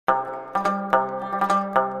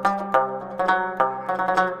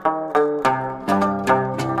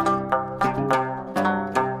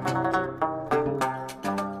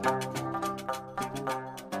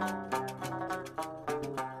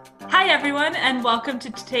and welcome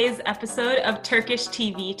to today's episode of Turkish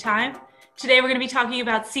TV Time. Today we're going to be talking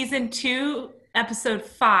about Season 2, Episode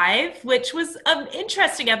 5, which was an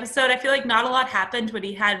interesting episode. I feel like not a lot happened, but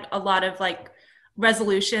he had a lot of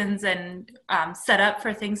resolutions and set up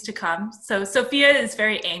for things to come. So Sophia is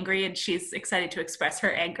very angry and she's excited to express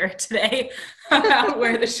her anger today about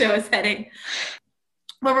where the show is heading.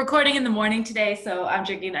 We're recording in the morning today, so I'm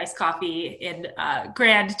drinking iced coffee in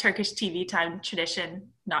grand Turkish TV time tradition,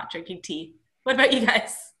 not drinking tea. What about you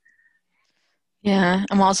guys? Yeah,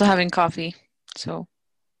 I'm also having coffee, so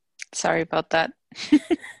sorry about that.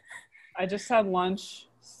 I just had lunch,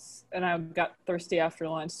 and I got thirsty after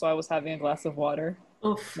lunch, so I was having a glass of water.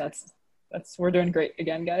 Oof. That's we're doing great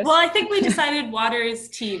again, guys. Well, I think we decided water is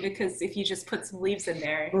tea because if you just put some leaves in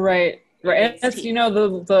there. Right. It's,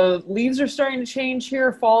 the leaves are starting to change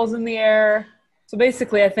here, fall's in the air. So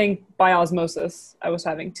basically, I think by osmosis, I was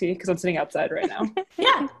having tea because I'm sitting outside right now.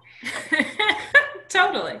 Yeah.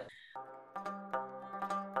 Totally.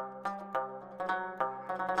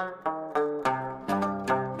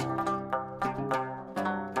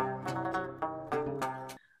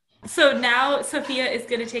 So now Sophia is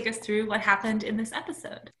going to take us through what happened in this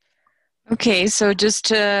episode. Okay, so just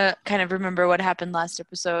to kind of remember what happened last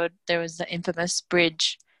episode, there was the infamous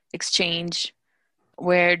bridge exchange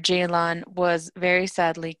where Ceylan was very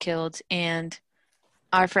sadly killed and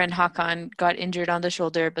our friend Hakan got injured on the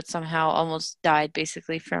shoulder but somehow almost died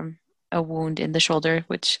basically from a wound in the shoulder,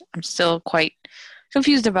 which I'm still quite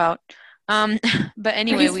confused about. But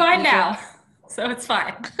anyway, he's fine now, so it's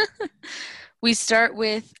fine. We start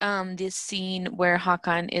with this scene where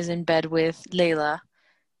Hakan is in bed with Layla.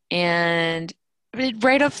 And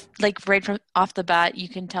right from off the bat, you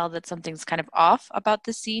can tell that something's kind of off about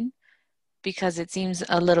the scene because it seems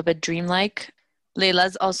a little bit dreamlike.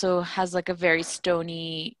 Layla's also has a very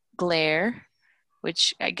stony glare,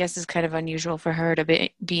 which I guess is kind of unusual for her to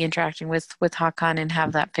be interacting with Hakan and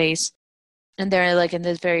have that face. And they're in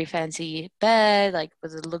this very fancy bed,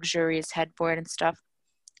 with a luxurious headboard and stuff.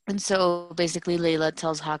 And so basically Layla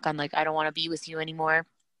tells Hakan, I don't want to be with you anymore.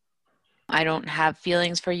 I don't have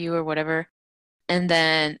feelings for you or whatever. And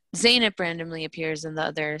then Zeynep randomly appears on the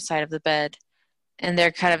other side of the bed. And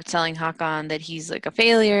they're kind of telling Hakan that he's a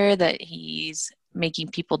failure, that he's making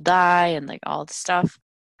people die and all this stuff.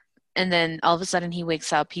 And then all of a sudden he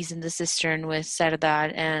wakes up. He's in the cistern with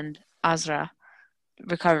Serdar and Azra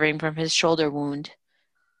recovering from his shoulder wound.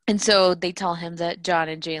 And so they tell him that Can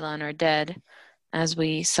and Ceylan are dead. As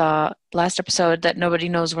we saw last episode, that nobody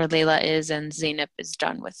knows where Layla is and Zeynep is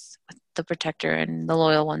done with the protector and the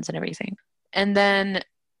loyal ones and everything. And then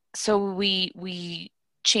so we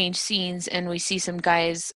change scenes and we see some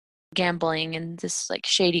guys gambling in this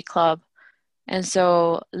shady club. And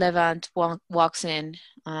so Levent walks in,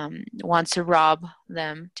 wants to rob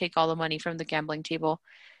them, take all the money from the gambling table.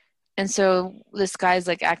 And so this guy's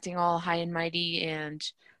acting all high and mighty and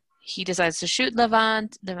he decides to shoot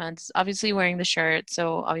Levent. Levent's obviously wearing the shirt,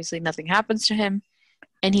 so obviously nothing happens to him.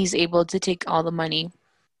 And he's able to take all the money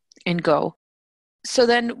and go. So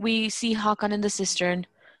then we see Hakan in the cistern.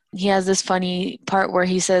 He has this funny part where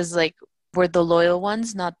he says, we're the loyal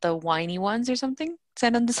ones, not the whiny ones or something,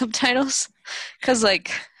 said on the subtitles. Because, I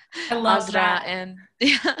love Azra that. And,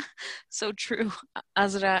 yeah, so true.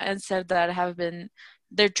 Azra and Serdar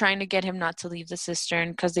they're trying to get him not to leave the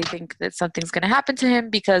cistern because they think that something's going to happen to him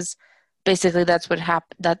because basically that's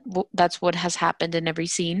what has happened in every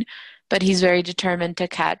scene. But he's very determined to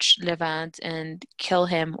catch Levent and kill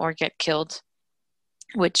him or get killed,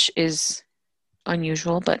 which is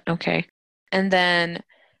unusual, but okay. And then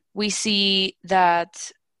we see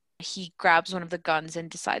that he grabs one of the guns and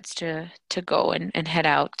decides to go and head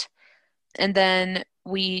out. And then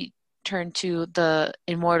we turn to the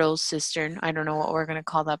Immortals cistern. I don't know what we're going to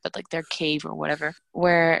call that, but their cave or whatever,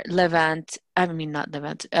 where Piraye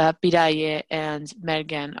and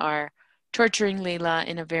Mergen are torturing Layla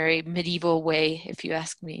in a very medieval way, if you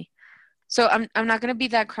ask me. So I'm not going to be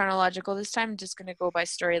that chronological this time. I'm just going to go by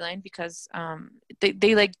storyline because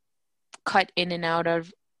they cut in and out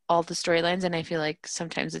of all the storylines, and I feel like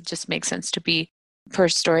sometimes it just makes sense to be per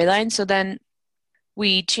storyline. So then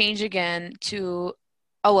we change again to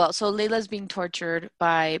so Layla's being tortured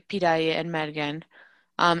by Piraye and Mergen,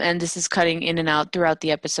 and this is cutting in and out throughout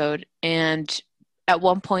the episode. And at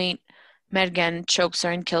one point, Mergen chokes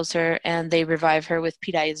her and kills her, and they revive her with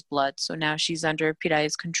Piraye's blood. So now she's under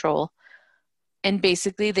Piraye's control. And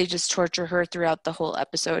basically, they just torture her throughout the whole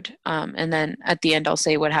episode. And then at the end, I'll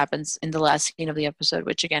say what happens in the last scene of the episode,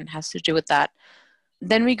 which again has to do with that.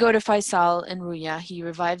 Then we go to Faisal and Ruya. He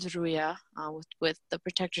revives Ruya with the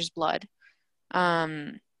Protector's blood.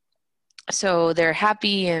 So they're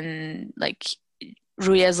happy, and like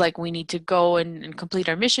Ruya's like, we need to go and complete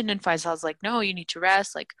our mission, and Faisal's like, no, you need to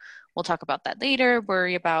rest. Like, we'll talk about that later.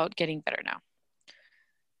 Worry about getting better now.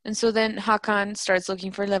 And so then Hakan starts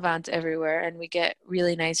looking for Levant everywhere, and we get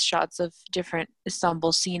really nice shots of different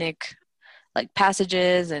Istanbul scenic like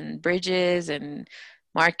passages and bridges and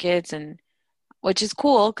markets, and which is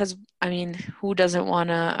cool because I mean, who doesn't want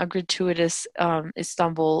a gratuitous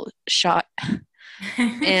Istanbul shot?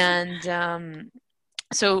 And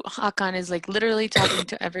so Hakan is like literally talking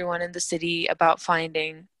to everyone in the city about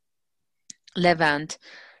finding Levant.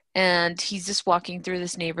 And he's just walking through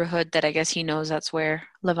this neighborhood that I guess he knows that's where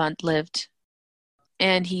Levant lived.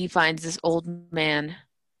 And he finds this old man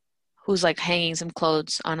who's like hanging some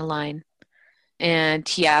clothes on a line. And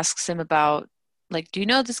he asks him about, like, do you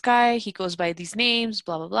know this guy? He goes by these names,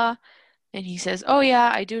 blah, blah, blah. And he says, oh,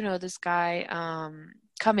 yeah, I do know this guy.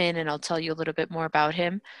 Come in and I'll tell you a little bit more about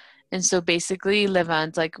him. And so basically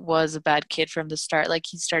Levant like was a bad kid from the start. Like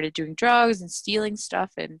he started doing drugs and stealing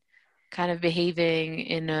stuff and kind of behaving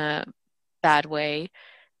in a bad way.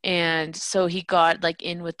 And so he got like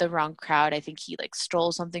in with the wrong crowd. I think he like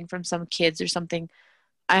stole something from some kids or something.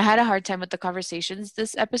 I had a hard time with the conversations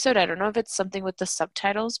this episode. I don't know if it's something with the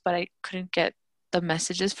subtitles, but I couldn't get the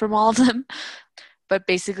messages from all of them. But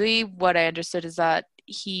basically what I understood is that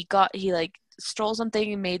he like stole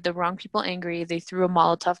something and made the wrong people angry. They threw a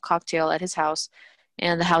Molotov cocktail at his house,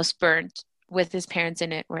 and the house burned with his parents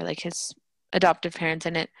in it, or like his adoptive parents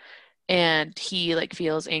in it. And he like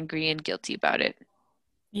feels angry and guilty about it.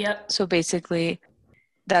 Yep. So basically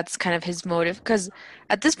that's kind of his motive, because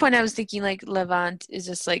at this point I was thinking like Levant is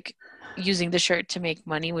just like using the shirt to make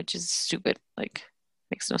money, which is stupid, like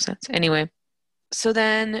makes no sense. Anyway, so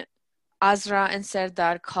then Azra and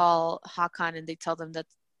Serdar call Hakan, and they tell him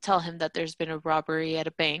that there's been a robbery at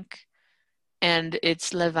a bank, and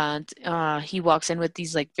it's Levant. He walks in with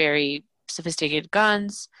these like very sophisticated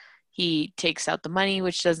guns. He takes out the money,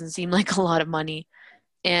 which doesn't seem like a lot of money,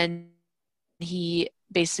 and he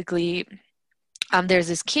basically there's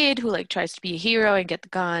this kid who like tries to be a hero and get the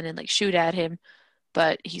gun and like shoot at him,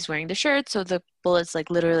 but he's wearing the shirt, so the bullets like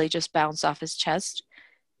literally just bounce off his chest.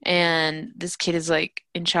 And this kid is like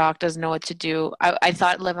in shock, doesn't know what to do. I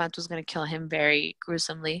thought Levant was going to kill him very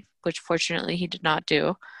gruesomely, which fortunately he did not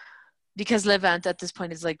do, because Levant at this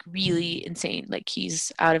point is like really insane, like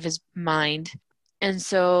he's out of his mind. And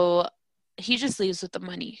so he just leaves with the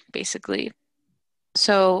money basically.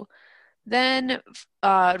 So then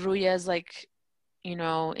Ruya is like, you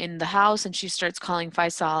know, in the house, and she starts calling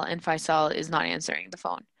Faisal, and Faisal is not answering the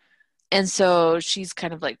phone. And so she's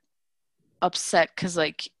kind of like upset because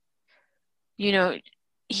like, you know,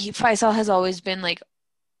 Faisal has always been like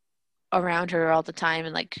around her all the time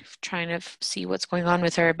and like trying to see what's going on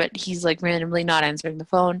with her, but he's like randomly not answering the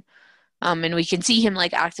phone. And we can see him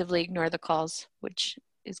like actively ignore the calls, which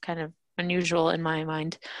is kind of unusual in my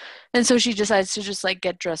mind. And so she decides to just like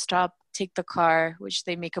get dressed up, take the car, which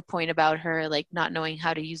they make a point about her like not knowing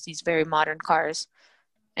how to use these very modern cars,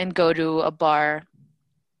 and go to a bar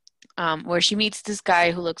where she meets this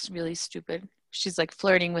guy who looks really stupid. She's like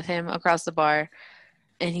flirting with him across the bar,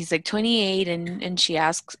 and he's like 28, and he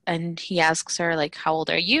asks her like, how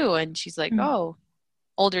old are you? And she's like, oh,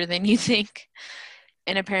 older than you think.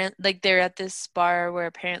 And apparently like they're at this bar where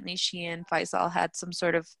apparently she and Faisal had some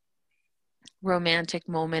sort of romantic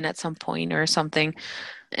moment at some point or something.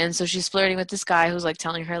 And so she's flirting with this guy who's like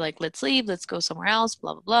telling her like, let's leave, let's go somewhere else,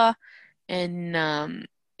 blah blah blah. And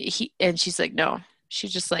she's like, no. She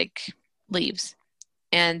just like leaves.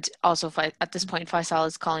 And also at this point Faisal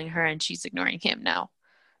is calling her, and she's ignoring him now.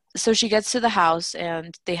 So she gets to the house,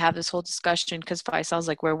 and they have this whole discussion because Faisal's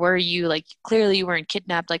like, where were you? Like, clearly you weren't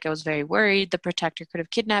kidnapped. Like, I was very worried the protector could have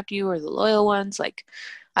kidnapped you, or the loyal ones. Like,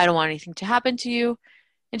 I don't want anything to happen to you.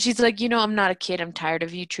 And she's like, you know, I'm not a kid. I'm tired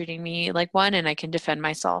of you treating me like one, and I can defend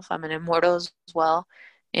myself. I'm an immortal as well.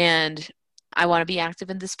 And I want to be active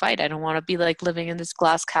in this fight. I don't want to be like living in this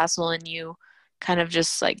glass castle and you kind of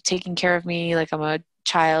just like taking care of me like I'm a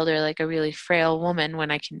child or like a really frail woman when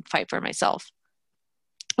I can fight for myself.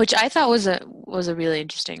 Which I thought was a really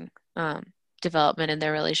interesting development in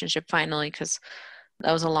their relationship finally, because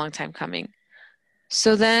that was a long time coming.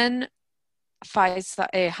 So then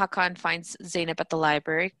Hakan finds Zainab at the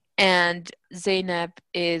library, and Zainab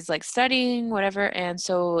is like studying whatever, and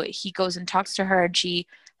so he goes and talks to her, and she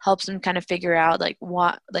helps him kind of figure out like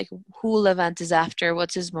who Levant is after,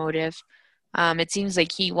 what's his motive. It seems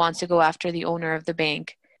like he wants to go after the owner of the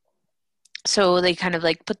bank. So they kind of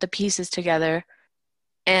like put the pieces together,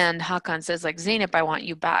 and Hakan says like, Zainab, I want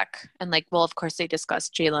you back. And like, well, of course they discuss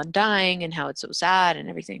Ceylan dying and how it's so sad and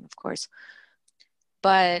everything, of course.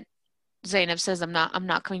 But Zainab says, I'm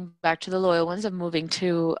not coming back to the Loyal Ones. I'm moving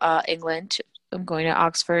to England. I'm going to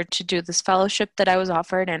Oxford to do this fellowship that I was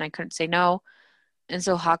offered, and I couldn't say no. And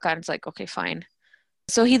so Hakan's like, okay, fine.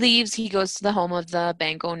 So he leaves. He goes to the home of the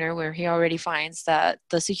bank owner, where he already finds that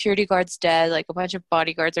the security guard's dead. Like, a bunch of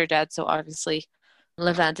bodyguards are dead. So obviously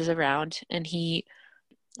Levant is around, and he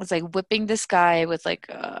was like whipping this guy with like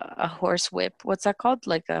a horse whip. What's that called?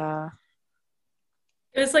 Like a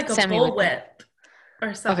It was like a semi-whip. bullwhip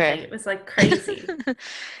or something. Okay. It was like crazy.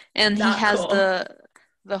 And he Not has cool.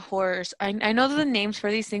 the horse. I know the names for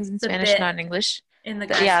these things in The Spanish, bit not in English. in the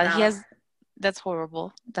guy's Yeah, mouth. he has. That's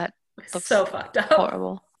horrible. That looks so fucked up.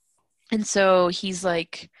 horrible. And so he's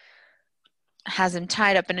like, has him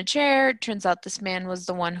tied up in a chair. Turns out this man was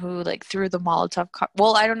the one who like threw the Molotov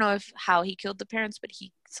well, I don't know how he killed the parents, but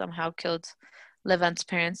he somehow killed Levant's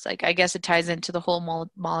parents. Like, I guess it ties into the whole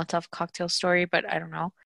Molotov cocktail story, but I don't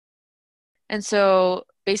know. And so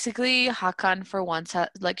basically Hakan for once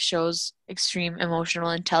like shows extreme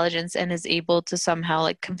emotional intelligence and is able to somehow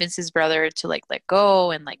like convince his brother to like let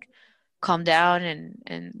go and like calm down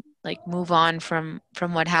and like move on from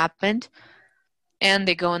what happened. And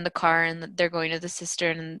they go in the car and they're going to the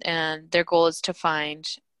cistern, and their goal is to find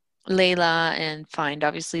Layla and find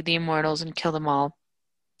obviously the immortals and kill them all.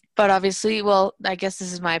 But obviously, well, I guess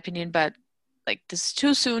this is my opinion, but like, this is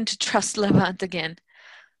too soon to trust Levant again.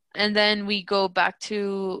 And then we go back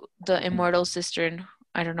to the immortal cistern.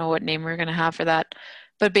 I don't know what name we're going to have for that.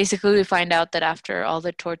 But basically we find out that after all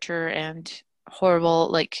the torture and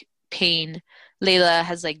horrible like pain, Layla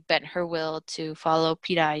has like bent her will to follow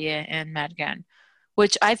Piraye and Madgan,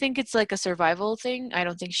 which I think it's like a survival thing. I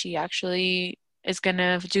don't think she actually is going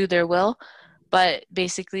to do their will. But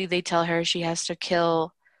basically they tell her she has to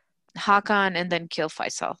kill Hakan and then kill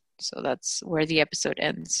Faisal. So that's where the episode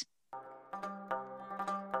ends.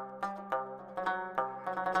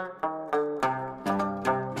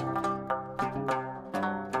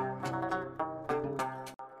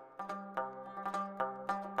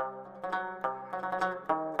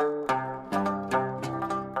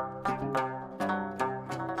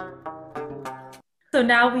 So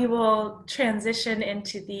now we will transition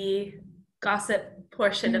into the gossip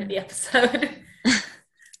portion of the episode.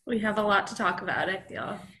 We have a lot to talk about, I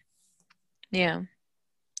feel. Yeah.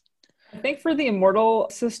 I think for the immortal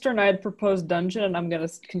cistern, I had proposed dungeon, and I'm going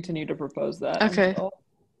to continue to propose that. Okay.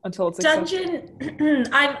 Until it's dungeon.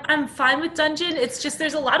 I'm fine with dungeon. It's just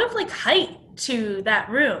there's a lot of like height to that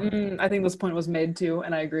room. I think this point was made too,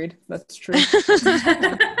 and I agreed. That's true.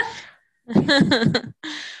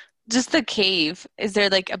 Just the cave. Is there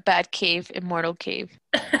like a bad cave, immortal cave?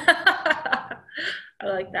 I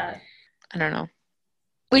like that. I don't know.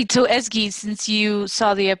 Wait, so Ezgi, since you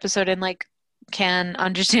saw the episode and like can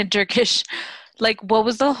understand Turkish, like what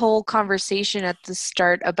was the whole conversation at the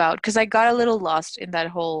start about? Because I got a little lost in that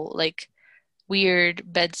whole like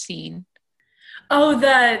weird bed scene. Oh,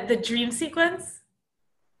 the dream sequence?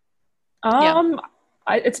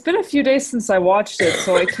 It's been a few days since I watched it,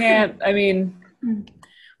 so I can't, I mean...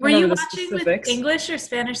 Were you watching with English or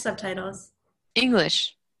Spanish subtitles?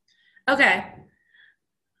 English. Okay.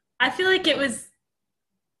 I feel like it was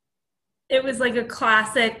like a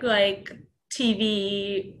classic like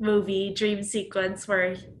TV movie dream sequence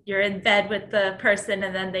where you're in bed with the person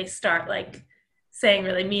and then they start like saying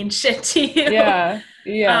really mean shit to you. Yeah.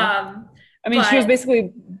 I mean, she was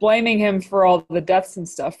basically blaming him for all the deaths and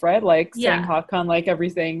stuff, right? Like saying Hakan, like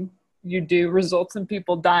everything you do results in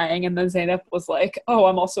people dying, and then Zainab was like, oh,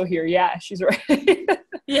 I'm also here. Yeah, she's right.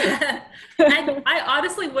 Yeah. I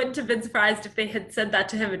honestly wouldn't have been surprised if they had said that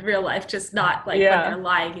to him in real life, just not like when they're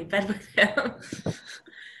lying in bed with him.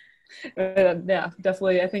 Yeah,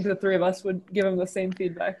 definitely. I think the three of us would give him the same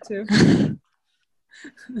feedback too.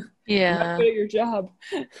 Yeah. You're not good at your job.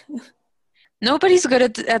 Nobody's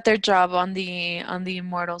good at their job on the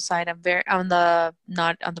immortal side. I'm very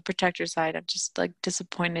not on the protector side. I'm just like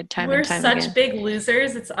disappointed time and time again. We're such big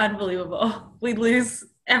losers. It's unbelievable. We lose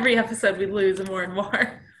every episode. We lose more and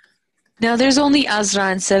more. Now there's only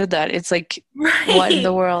Azra and Serdar. It's like, what in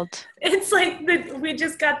the world? It's like we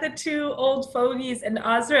just got the two old fogies, and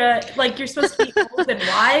Azra, like, you're supposed to be old and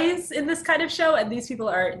wise in this kind of show, and these people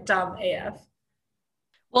are dumb AF.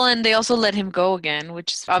 Well, and they also let him go again,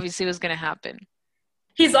 which obviously was going to happen.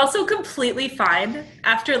 He's also completely fine.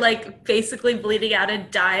 After, like, basically bleeding out and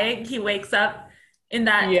dying, he wakes up in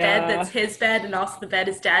that bed that's his bed, and also the bed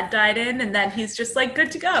his dad died in, and then he's just, like, good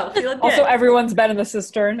to go, feeling good. Also, everyone's bed in the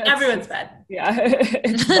cistern. Everyone's bed. Yeah.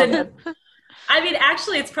 I mean,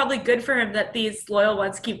 actually, it's probably good for him that these loyal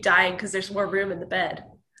ones keep dying because there's more room in the bed.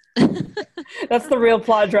 That's the real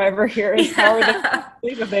plot driver here, is how are they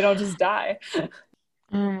sleep if they don't just die?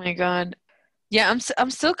 Oh my God. Yeah, I'm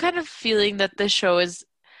still kind of feeling that the show is,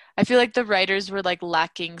 I feel like the writers were like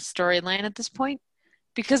lacking storyline at this point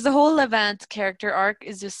because the whole Levant character arc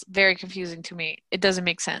is just very confusing to me. It doesn't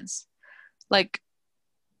make sense. Like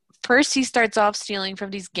first he starts off stealing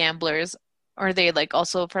from these gamblers. Are they like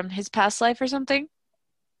also from his past life or something?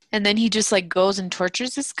 And then he just like goes and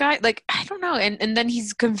tortures this guy. Like, I don't know. And then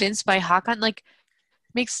he's convinced by Hakan. Like,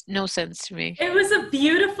 makes no sense to me. It was a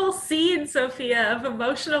beautiful scene, Sophia, of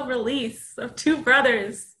emotional release of two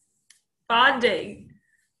brothers bonding.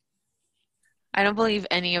 I don't believe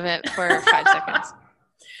any of it for 5 seconds.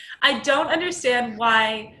 I don't understand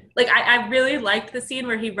why. Like, I really liked the scene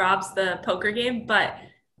where he robs the poker game, but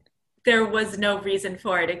there was no reason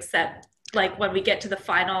for it except like when we get to the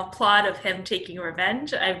final plot of him taking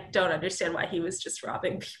revenge. I don't understand why he was just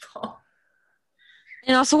robbing people.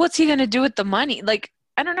 And also, what's he gonna do with the money? Like,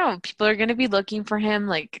 I don't know. People are gonna be looking for him.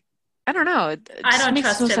 Like, I don't know. I don't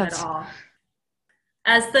trust him at all.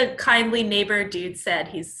 As the kindly neighbor dude said,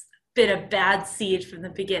 he's been a bad seed from the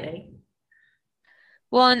beginning.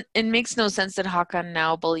 Well, and it makes no sense that Hakan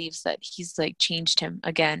now believes that he's like changed him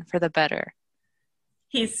again for the better.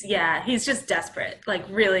 He's just desperate, like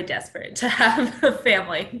really desperate to have a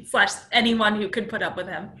family / anyone who could put up with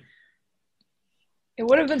him. It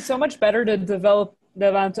would have been so much better to develop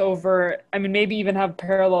Levant over, I mean, maybe even have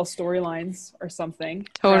parallel storylines or something.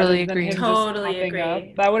 Totally agree. Totally agree.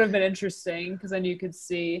 Up. That would have been interesting because then you could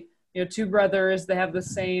see, two brothers, they have the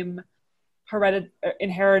same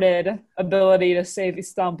inherited ability to save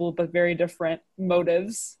Istanbul, but very different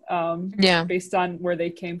motives based on where they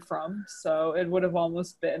came from. So it would have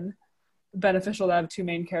almost been beneficial to have two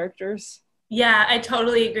main characters. Yeah, I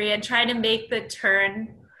totally agree. And trying to make the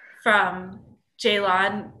turn from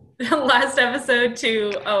Ceylan last episode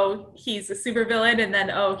to, he's a supervillain, and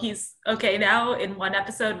then, he's okay now in one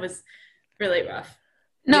episode was really rough.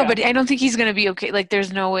 No, but I don't think he's going to be okay. Like,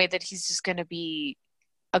 there's no way that he's just going to be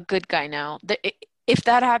a good guy now. If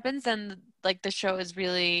that happens, then like the show is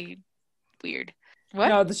really weird. What?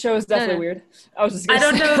 No, the show is definitely weird. I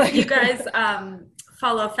don't know if you guys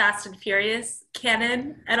follow Fast and Furious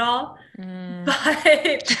canon at all, but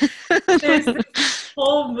there's this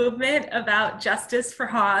whole movement about justice for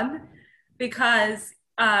Han because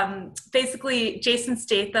basically Jason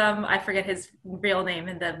Statham, I forget his real name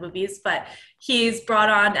in the movies, but he's brought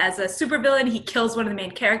on as a supervillain. He kills one of the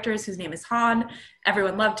main characters whose name is Han.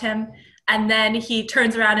 Everyone loved him. And then he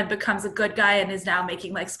turns around and becomes a good guy and is now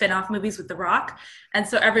making like spin-off movies with The Rock. And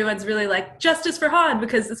so everyone's really like, justice for Han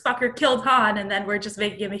because this fucker killed Han and then we're just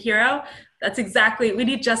making him a hero. That's exactly, we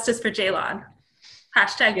need justice for Ceylan.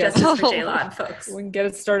 Hashtag justice for Ceylan, folks. We can get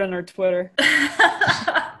it started on our Twitter.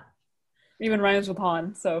 Even rhymes with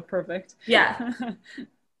Han, so perfect. Yeah.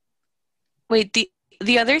 Wait,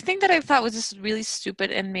 the other thing that I thought was just really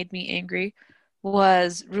stupid and made me angry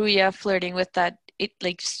was Ruya flirting with that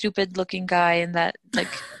stupid looking guy in that like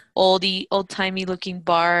old-timey looking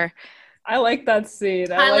bar. I like that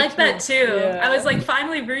scene. I like that too. Yeah. I was like,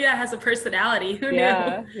 finally Ruya has a personality. Who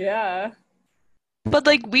knew? Yeah. But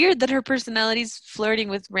like weird that her personality's flirting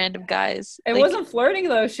with random guys. It wasn't flirting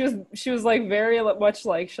though. She was like very much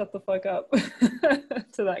like shut the fuck up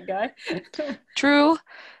to that guy. True,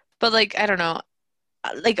 but like I don't know.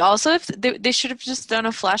 Like also if they should have just done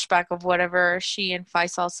a flashback of whatever she and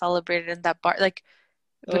Faisal celebrated in that bar. Like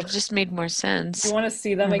it would have just made more sense. You want to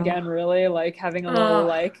see them again, really? Like having a little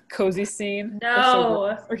like cozy scene.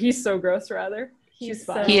 No, or he's so gross rather. He's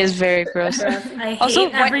fine. He is very gross. I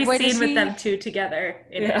hate every scene with them two together.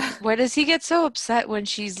 Why does he get so upset when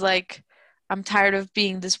she's like, I'm tired of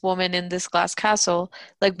being this woman in this glass castle?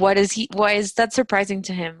 Like, why is that surprising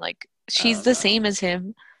to him? Like, she's the same as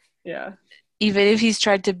him. Yeah. Even if he's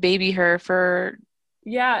tried to baby her for...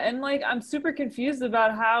 Yeah, and like, I'm super confused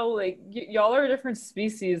about how, like, y'all are a different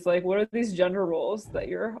species. Like, what are these gender roles that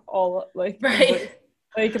you're all, like... Right.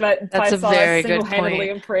 Like that's a very good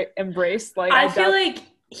point. Embraced. Like I feel like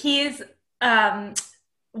he's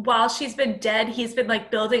while she's been dead, he's been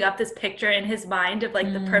like building up this picture in his mind of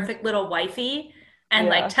like the perfect little wifey and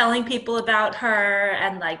like telling people about her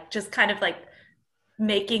and like just kind of like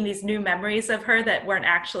making these new memories of her that weren't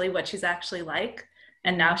actually what she's actually like.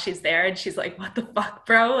 And now she's there and she's like, what the fuck,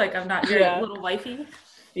 bro? Like I'm not your little wifey.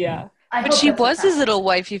 Yeah. But she was his little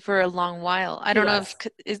wifey for a long while. I don't know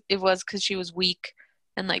if it was because she was weak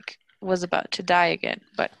and like was about to die again,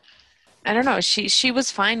 but I don't know. She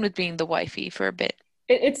was fine with being the wifey for a bit.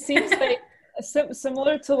 It seems like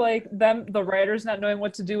similar to like the writers not knowing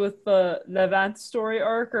what to do with the Levant story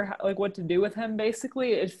arc or like what to do with him.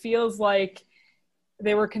 Basically, it feels like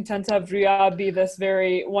they were content to have Drea be this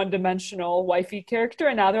very one-dimensional wifey character,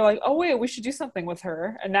 and now they're like, oh wait, we should do something with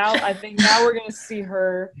her. And now I think now we're gonna see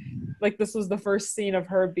her, like, this was the first scene of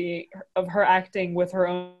her acting with her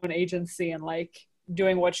own agency and like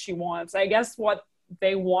doing what she wants. I guess what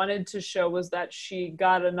they wanted to show was that she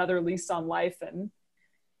got another lease on life and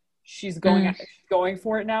she's going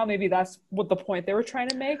for it now. Maybe that's what the point they were trying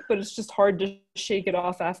to make, but it's just hard to shake it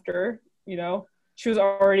off after, you know, she was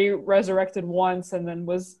already resurrected once and then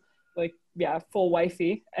was like, full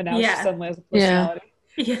wifey, and now she suddenly has a personality.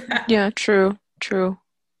 Yeah, true.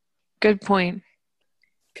 Good point.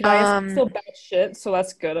 Piraeus still bad shit, so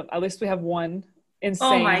that's good. At least we have one insane.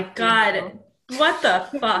 Oh my god. What the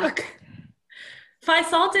fuck?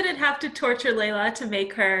 Faisal didn't have to torture Layla to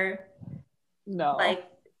make her. No. Like,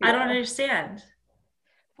 I don't understand.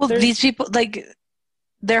 Well, these people, like,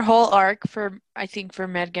 their whole arc I think for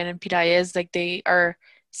Mergen and Piraeus is like they are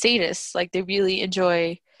sadists. Like, they really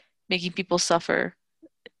enjoy making people suffer.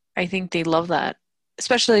 I think they love that.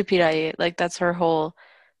 Especially Piraeus. Like, that's her whole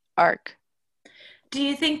arc. Do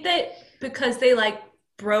you think that because they, like,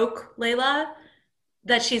 broke Layla,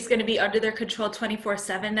 that she's going to be under their control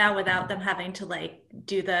 24/7 now without them having to, like,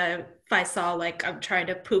 do the Faisal, like, I'm trying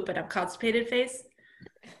to poop and I'm constipated face?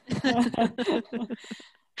 I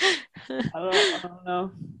don't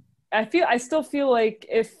know. I still feel like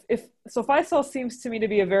if Faisal seems to me to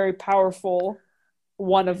be a very powerful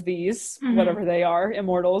one of these, whatever they are,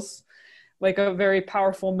 immortals, like a very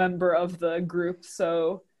powerful member of the group.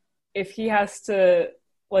 So if he has to,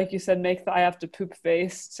 like you said, make the I have to poop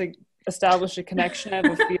face to establish a connection, I have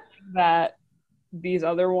a feeling that these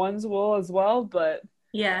other ones will as well, but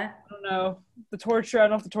I don't know. I don't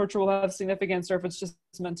know if the torture will have significance or if it's just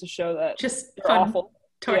meant to show that just they're awful.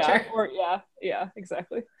 Torture. Yeah,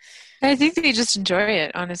 exactly. I think they just enjoy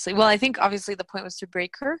it, honestly. Well, I think obviously the point was to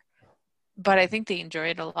break her, but I think they enjoy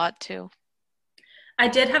it a lot too. I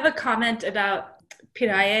did have a comment about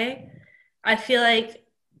Piraye. I feel like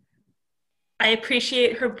I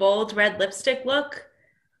appreciate her bold red lipstick look.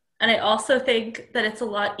 And I also think that it's a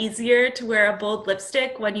lot easier to wear a bold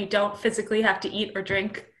lipstick when you don't physically have to eat or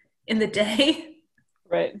drink in the day.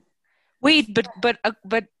 Right. Wait, but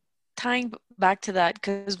tying back to that,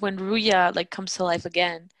 because when Ruya like comes to life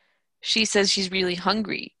again, she says she's really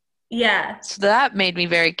hungry. Yeah. So that made me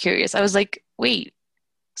very curious. I was like, wait,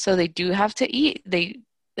 so they do have to eat?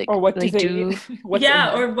 Or what do they do?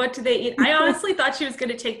 Or what do they eat? I honestly thought she was going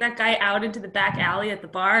to take that guy out into the back alley at the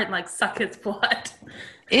bar and like suck his blood.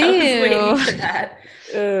 Ew. I was waiting for that.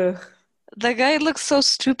 The guy looks so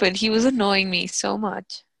stupid. He was annoying me so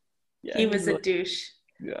much. Yeah, he was a douche.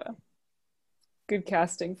 Yeah. Good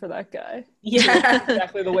casting for that guy. Yeah.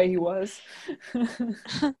 Exactly the way he was.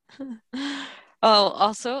 Oh,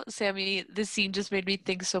 also, Sammy, this scene just made me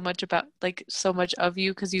think so much about, like, so much of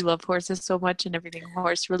you because you love horses so much and everything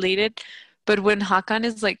horse related. But when Hakan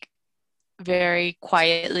is, like, very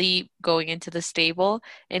quietly going into the stable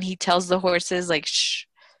and he tells the horses, like, shh,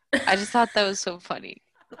 I just thought that was so funny.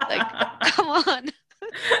 Like, come on.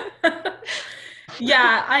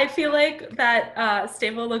 Yeah, I feel like that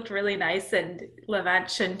stable looked really nice and Levant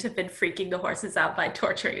shouldn't have been freaking the horses out by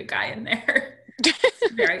torturing a guy in there.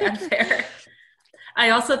 It's very unfair.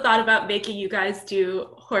 I also thought about making you guys do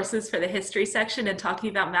horses for the history section and talking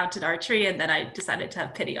about mounted archery, and then I decided to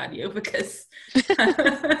have pity on you because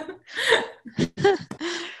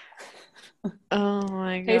oh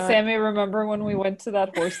my god. Hey Sammy, remember when we went to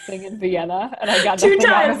that horse thing in Vienna and I got two nothing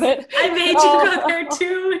out times of it? I made you go there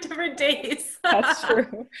 2 different days. That's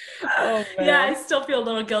true. Oh, man. Yeah, I still feel a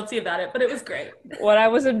little guilty about it, but it was great. When I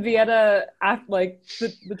was in Vienna, after, like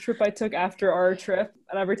the trip I took after our trip,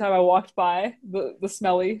 and every time I walked by the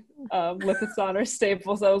smelly Lipizzaner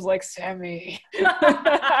staples, I was like, Sammy.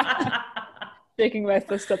 Shaking my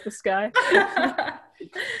fist at the sky.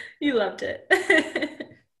 You loved it.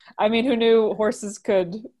 I mean, who knew horses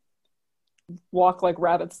could walk like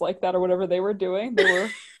rabbits like that or whatever they were doing? They were,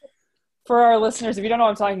 for our listeners, if you don't know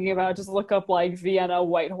what I'm talking about, just look up like Vienna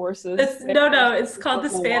white horses. It's called the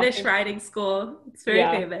Spanish riding school. It's very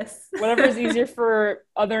famous. Whatever is easier for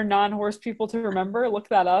other non-horse people to remember, look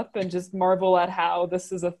that up and just marvel at how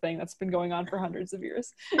this is a thing that's been going on for hundreds of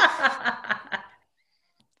years.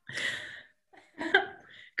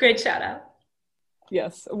 Great shout out.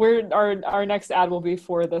 Yes, our next ad will be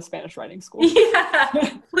for the Spanish riding school.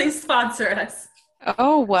 Yeah, please sponsor us.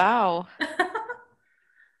 Oh wow!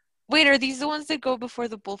 Wait, are these the ones that go before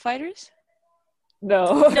the bullfighters?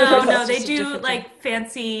 No, they do like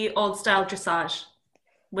fancy old style dressage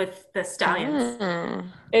with the stallions,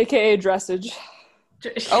 aka dressage.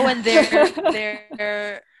 Oh, and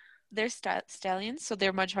they're stallions, so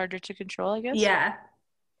they're much harder to control, I guess. Yeah,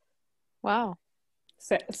 Wow.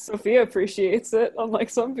 Sophia appreciates it, unlike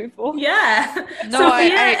some people. Yeah. No,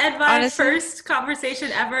 Sophia I and my honestly, first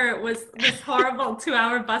conversation ever was this horrible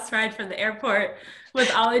 2-hour bus ride from the airport with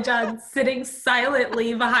Alijan sitting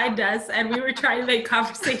silently behind us, and we were trying to make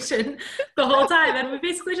conversation the whole time, and we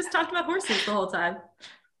basically just talked about horses the whole time.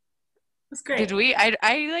 It was great. Did we?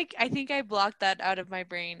 I think I blocked that out of my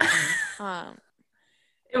brain.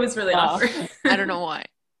 It was really awkward. I don't know why.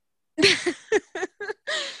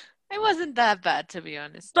 It wasn't that bad, to be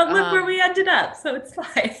honest. But look where we ended up, so it's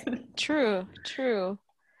fine. True.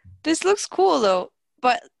 This looks cool though.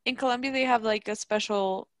 But in Colombia they have like a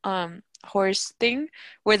special horse thing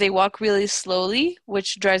where they walk really slowly,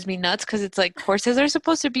 which drives me nuts because it's like horses are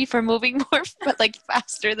supposed to be for moving more but like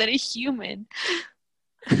faster than a human.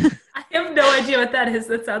 I have no idea what that is.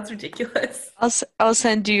 That sounds ridiculous. I'll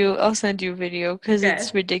send you a video because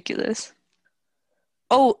it's ridiculous.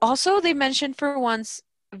 Oh, also they mentioned for once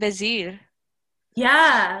Vezir.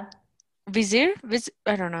 Yeah. Vizir?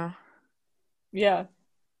 I don't know. Yeah.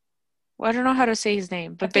 Well, I don't know how to say his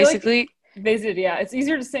name, but basically Vezir, yeah. It's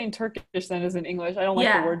easier to say in Turkish than it is in English. I don't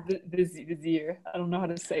like the word Vezir. I don't know how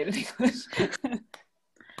to say it in English.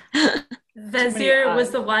 Vezir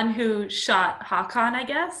was the one who shot Hakan, I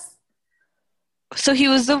guess. So he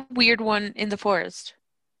was the weird one in the forest.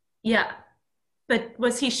 Yeah. But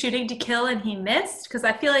was he shooting to kill and he missed? Because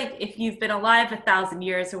I feel like if you've been alive 1,000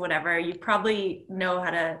 years or whatever, you probably know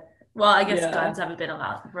how to... Well, I guess guns haven't been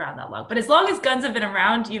around that long. But as long as guns have been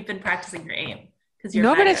around, you've been practicing your aim.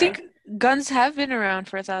 No, but I think guns have been around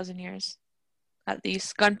for 1,000 years. At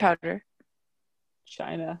least. Gunpowder.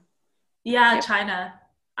 China. Yeah, yep. China.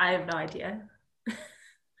 I have no idea.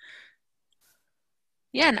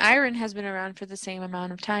 Yeah, and iron has been around for the same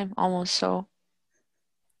amount of time, almost so.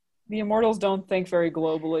 The immortals don't think very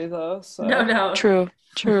globally, though. So. No. True.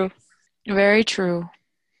 Very true.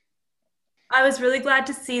 I was really glad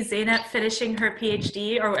to see Zeynep finishing her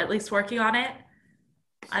PhD, or at least working on it.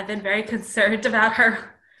 I've been very concerned about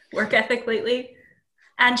her work ethic lately.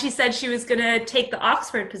 And she said she was going to take the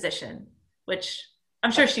Oxford position, which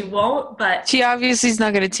I'm sure she won't, but... She obviously is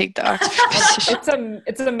not going to take the Oxford position.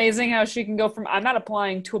 It's amazing how she can go from I'm not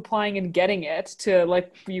applying to applying and getting it to,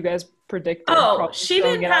 like you guys predicted. Oh, she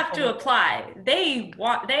didn't have to apply. They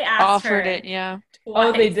asked offered her. It, yeah. Twice.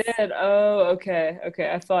 Oh, they did. Oh, okay.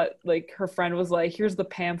 I thought like her friend was like, "Here's the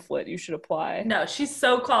pamphlet. You should apply." No, she's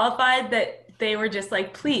so qualified that they were just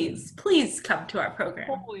like, "Please come to our program."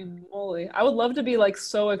 Holy moly! I would love to be like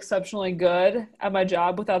so exceptionally good at my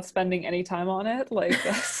job without spending any time on it. Like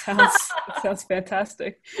that sounds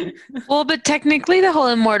fantastic. Well, but technically, the whole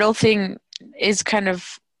immortal thing is kind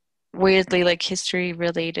of weirdly like history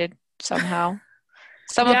related somehow.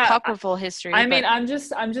 Some apocryphal history. I mean, I'm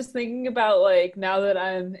just thinking about like now that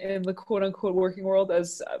I'm in the quote unquote working world,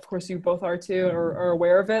 as of course you both are too, or are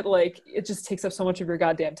aware of it. Like it just takes up so much of your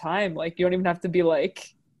goddamn time. Like you don't even have to be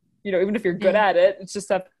like, even if you're good at it, it's just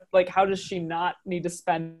that like how does she not need to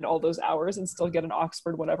spend all those hours and still get an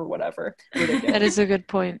Oxford whatever? That is a good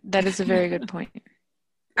point. That is a very good point.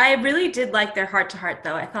 I really did like their heart-to-heart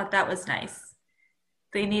though. I thought that was nice.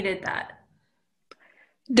 They needed that.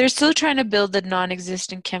 They're still trying to build the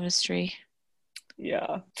non-existent chemistry.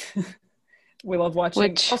 Yeah. We love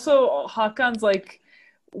watching. Also, Hakan's like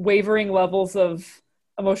wavering levels of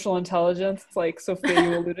emotional intelligence, like Sophia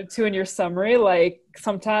you alluded to in your summary. Like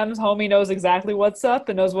sometimes homie knows exactly what's up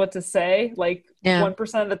and knows what to say, like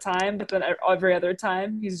 1% of the time, but then every other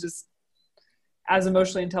time he's just as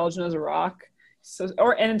emotionally intelligent as a rock.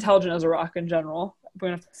 Or intelligent as a rock in general. We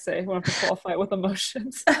don't have to qualify it with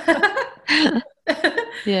emotions.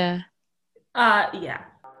 Yeah. Yeah.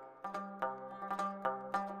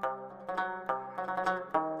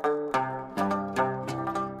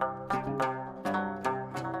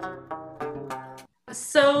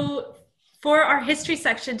 So for our history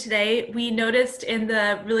section today, we noticed in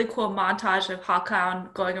the really cool montage of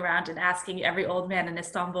Hakan going around and asking every old man in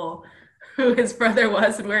Istanbul who his brother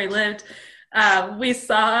was and where he lived, we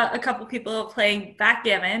saw a couple people playing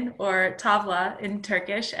backgammon or tavla in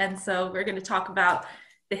Turkish. And so we're going to talk about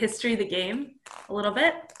the history of the game a little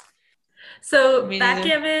bit. So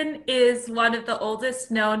backgammon is one of the oldest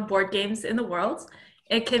known board games in the world.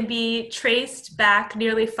 It can be traced back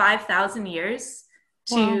nearly 5,000 years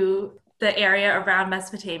to the area around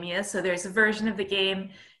Mesopotamia. So there's a version of the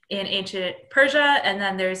game in ancient Persia, and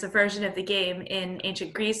then there's a version of the game in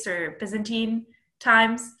ancient Greece or Byzantine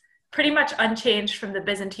times. Pretty much unchanged from the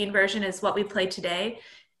Byzantine version is what we play today.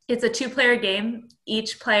 It's a 2-player game.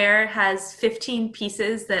 Each player has 15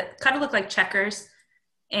 pieces that kind of look like checkers.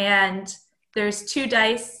 And there's 2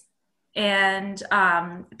 dice And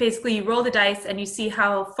basically you roll the dice and you see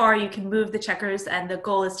how far you can move the checkers, and the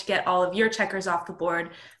goal is to get all of your checkers off the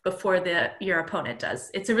board before your opponent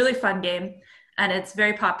does. It's a really fun game, and it's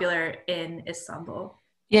very popular in Istanbul.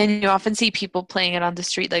 Yeah, and you often see people playing it on the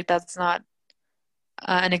street. Like, that's not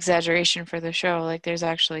an exaggeration for the show. Like, there's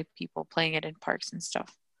actually people playing it in parks and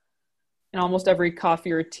stuff. And almost every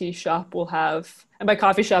coffee or tea shop will have, and by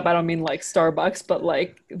coffee shop I don't mean like Starbucks, but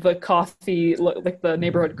like the coffee, like the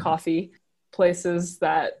neighborhood coffee places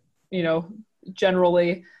that, you know,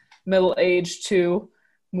 generally middle-aged to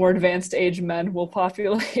more advanced age men will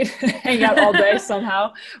populate, hang out all day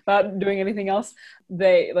somehow without doing anything else.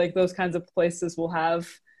 They, like, those kinds of places will have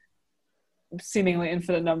seemingly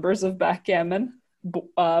infinite numbers of backgammon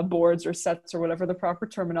boards or sets or whatever the proper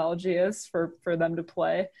terminology is for them to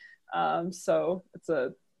play. So it's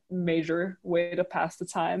a major way to pass the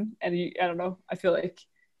time. And I don't know, I feel like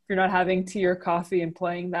if you're not having tea or coffee and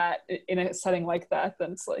playing that in a setting like that,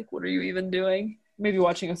 then it's like, what are you even doing? Maybe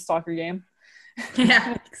watching a soccer game.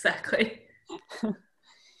 Yeah, exactly.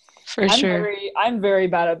 For sure. I'm very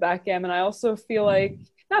bad at backgammon. I also feel like,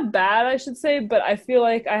 not bad, I should say, but I feel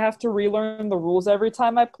like I have to relearn the rules every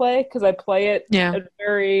time I play, because I play it at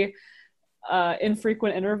very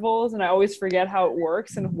infrequent intervals, and I always forget how it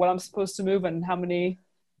works and what I'm supposed to move and how many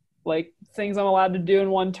like things I'm allowed to do in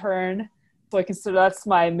one turn. So I consider that's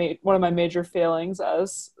one of my major failings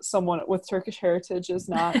as someone with Turkish heritage, is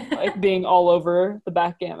not like being all over the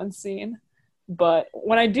backgammon scene. But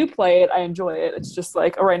when I do play it, I enjoy it. It's just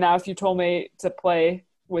like, right now, if you told me to play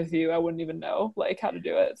with you, I wouldn't even know like how to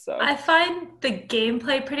do it. So I find the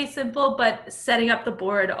gameplay pretty simple, but setting up the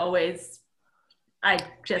board always,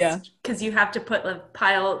 because you have to put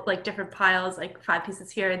different piles, like 5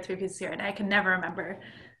 pieces here and 3 pieces here, and I can never remember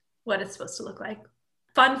what it's supposed to look like.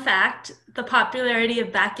 Fun fact, the popularity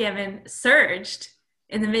of backgammon surged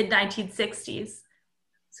in the mid-1960s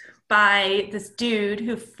by this dude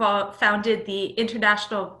who founded the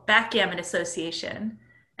International Backgammon Association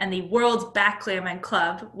and the World Backgammon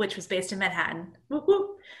Club, which was based in Manhattan.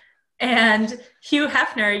 Woo-hoo. And Hugh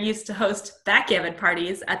Hefner used to host backgammon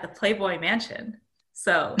parties at the Playboy Mansion.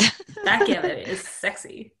 So backgammon is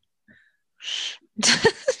sexy.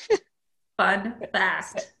 Fun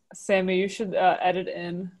fact. Sammy, you should edit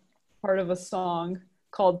in part of a song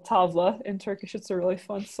called Tavla in Turkish. It's a really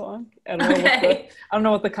fun song. I don't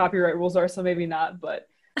know what the copyright rules are, so maybe not, but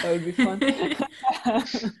that would be fun.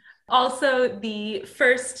 Also, the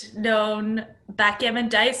first known backgammon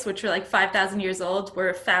dice, which were like 5,000 years old,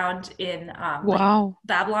 were found in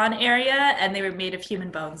Babylon area, and they were made of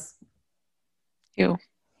human bones. Ew.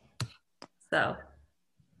 So,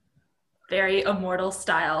 very immortal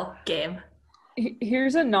style game.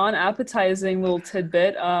 Here's a non-appetizing little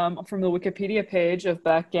tidbit from the Wikipedia page of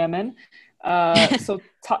backgammon. So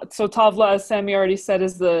tavla, as Sammy already said,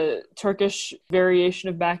 is the Turkish variation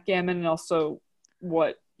of backgammon, and also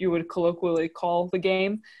what you would colloquially call the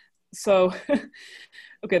game. So,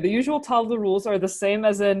 okay, the usual tavla rules are the same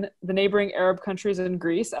as in the neighboring Arab countries in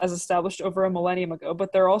Greece, as established over a millennium ago,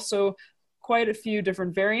 but there are also quite a few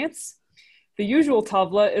different variants. The usual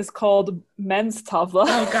tavla is called men's tavla.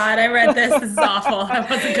 Oh God, I read this. This is awful. I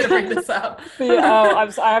wasn't going to bring this up. I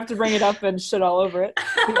have to bring it up and shit all over it.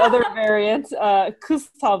 The other variant, kız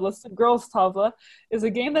tavla, girls tavla, is a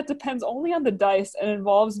game that depends only on the dice and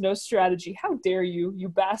involves no strategy. How dare you, you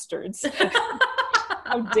bastards.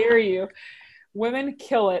 How dare you. Women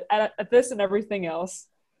kill it at this and everything else.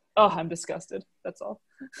 Oh, I'm disgusted. That's all.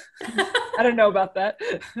 I don't know about that.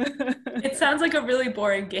 It sounds like a really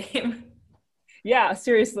boring game. Yeah,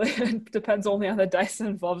 seriously. It depends only on the dice and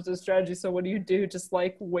involves a strategy. So what do? Just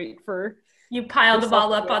like wait for... You pile them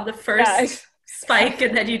all up on the first spike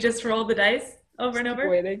and then you just roll the dice over and over?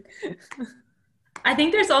 Waiting. I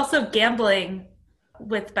think there's also gambling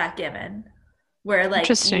with backgammon where like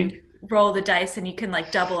you roll the dice and you can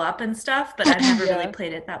like double up and stuff, but I've never really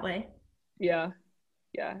played it that way. Yeah.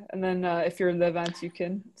 Yeah. And then if you're in the event, you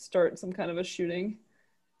can start some kind of a shooting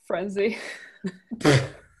frenzy.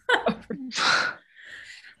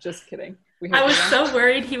 Just kidding. I was so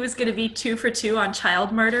worried he was going to be 2 for 2 on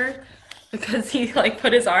child murder because he like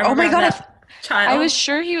put his arm around that child. I was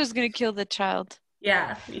sure he was going to kill the child.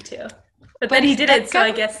 Yeah, me too. But then he didn't, so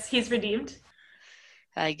I guess he's redeemed.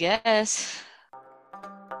 I guess.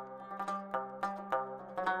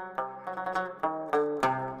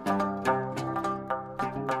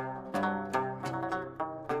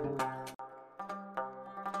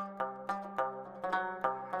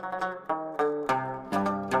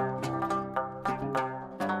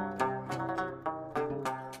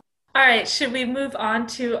 All right, should we move on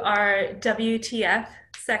to our WTF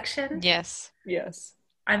section? Yes. Yes.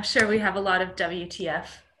 I'm sure we have a lot of WTF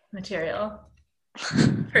material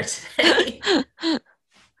for today.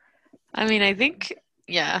 I mean, I think,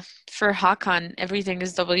 yeah, for Hakan, everything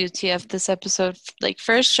is WTF this episode. Like,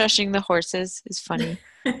 first, shushing the horses is funny.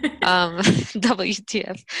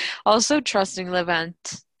 WTF. Also, trusting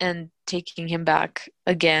Levant and taking him back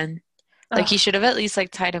again. Like, he should have at least, like,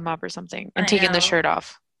 tied him up or something and taken the shirt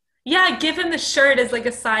off. Yeah, give him the shirt as, like,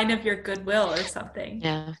 a sign of your goodwill or something.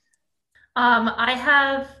 Yeah. I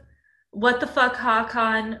have what the fuck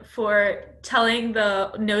Hakan for telling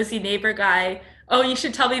the nosy neighbor guy, oh, you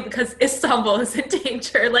should tell me because Istanbul is in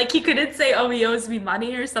danger. Like, he couldn't say, oh, he owes me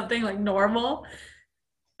money or something, like, normal.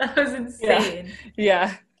 That was insane.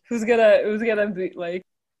 Yeah. Who's gonna be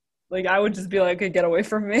like I would just be like, okay, get away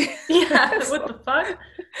from me. Yeah, what the fuck?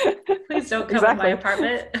 Please don't come in my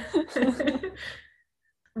apartment.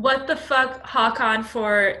 What the fuck Hakan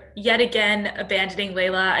for yet again abandoning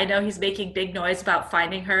Layla? I know he's making big noise about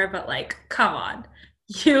finding her, but like, come on.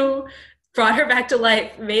 You brought her back to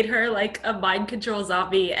life, made her like a mind control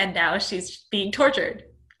zombie, and now she's being tortured.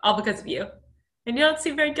 All because of you. And you don't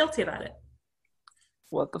seem very guilty about it.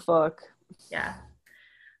 What the fuck? Yeah.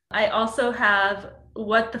 I also have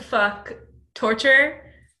what the fuck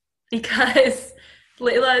torture because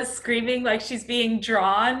Layla is screaming like she's being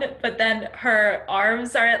drawn, but then her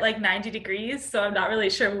arms are at like 90 degrees, so I'm not really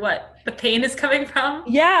sure what the pain is coming from.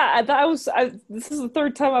 Yeah, this is the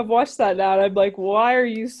third time I've watched that now, and I'm like, why are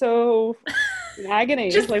you so in agony?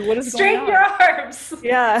 Just like, what is going on? Straighten your arms!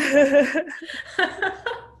 Yeah.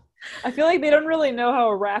 I feel like they don't really know how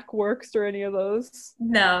a rack works or any of those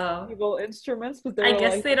evil instruments, but I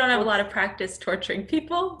guess they don't have a lot of practice torturing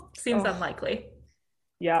people. Seems unlikely.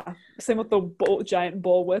 Yeah, same with the giant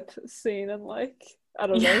bullwhip scene, and like, I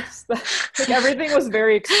don't know, like everything was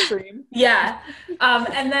very extreme. Yeah,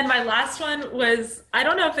 and then my last one was, I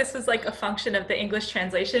don't know if this was like a function of the English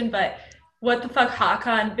translation, but what the fuck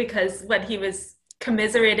Hakan, because when he was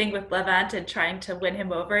commiserating with Levant and trying to win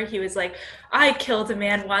him over, he was like, I killed a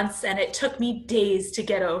man once and it took me days to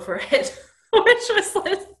get over it. Which was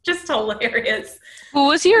like, just hilarious. Who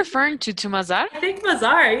was he referring to Mazar? I think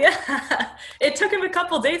Mazar, yeah. It took him a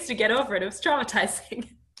couple days to get over it. It was traumatizing.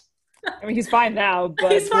 I mean, he's fine now,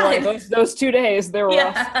 but he's fine. Those 2 days, they were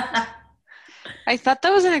rough. I thought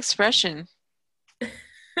that was an expression.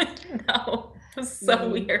 No, it was so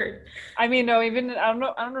weird. I mean, no, even I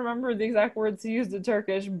don't remember the exact words he used in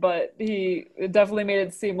Turkish, but it definitely made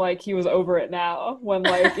it seem like he was over it now. When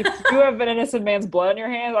like, if you have an innocent man's blood on your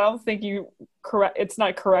hands, I don't think it's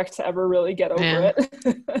not correct to ever really get over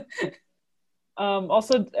it.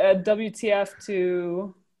 Also, WTF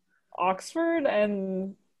to Oxford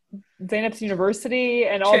and Zeynep's University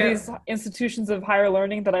and all these institutions of higher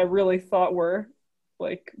learning that I really thought were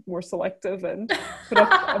like more selective and put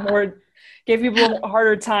up gave people a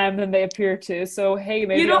harder time than they appear to. So hey,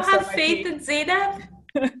 maybe you don't have faith in Zeynep?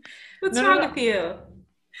 What's wrong with you?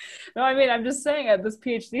 No, I mean, I'm just saying this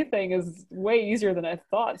PhD thing is way easier than I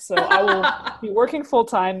thought. So I will be working full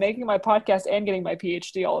time, making my podcast and getting my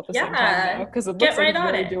PhD all at the same time now, because it looks like it's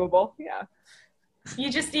very doable. Yeah.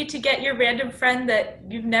 You just need to get your random friend that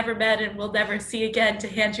you've never met and will never see again to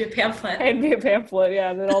hand you a pamphlet. Hand me a pamphlet,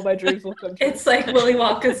 yeah, and then all my dreams will come true. It's like Willy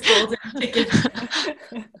Wonka's golden ticket.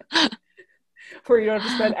 Where you don't have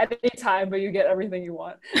to spend any time, but you get everything you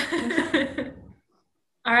want.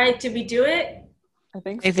 All right, did we do it? I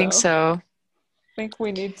think so. I think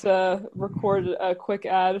we need to record a quick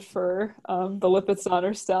ad for the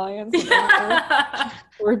Lipitz Stallions. And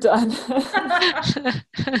we're done.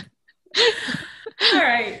 All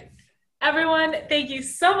right. Everyone, thank you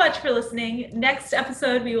so much for listening. Next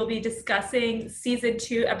episode, we will be discussing Season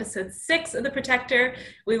 2, Episode 6 of The Protector.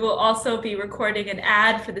 We will also be recording an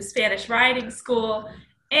ad for the Spanish Riding School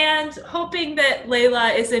and hoping that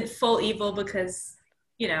Layla isn't full evil because,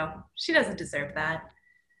 she doesn't deserve that.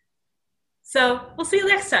 So we'll see you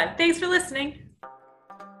next time. Thanks for listening.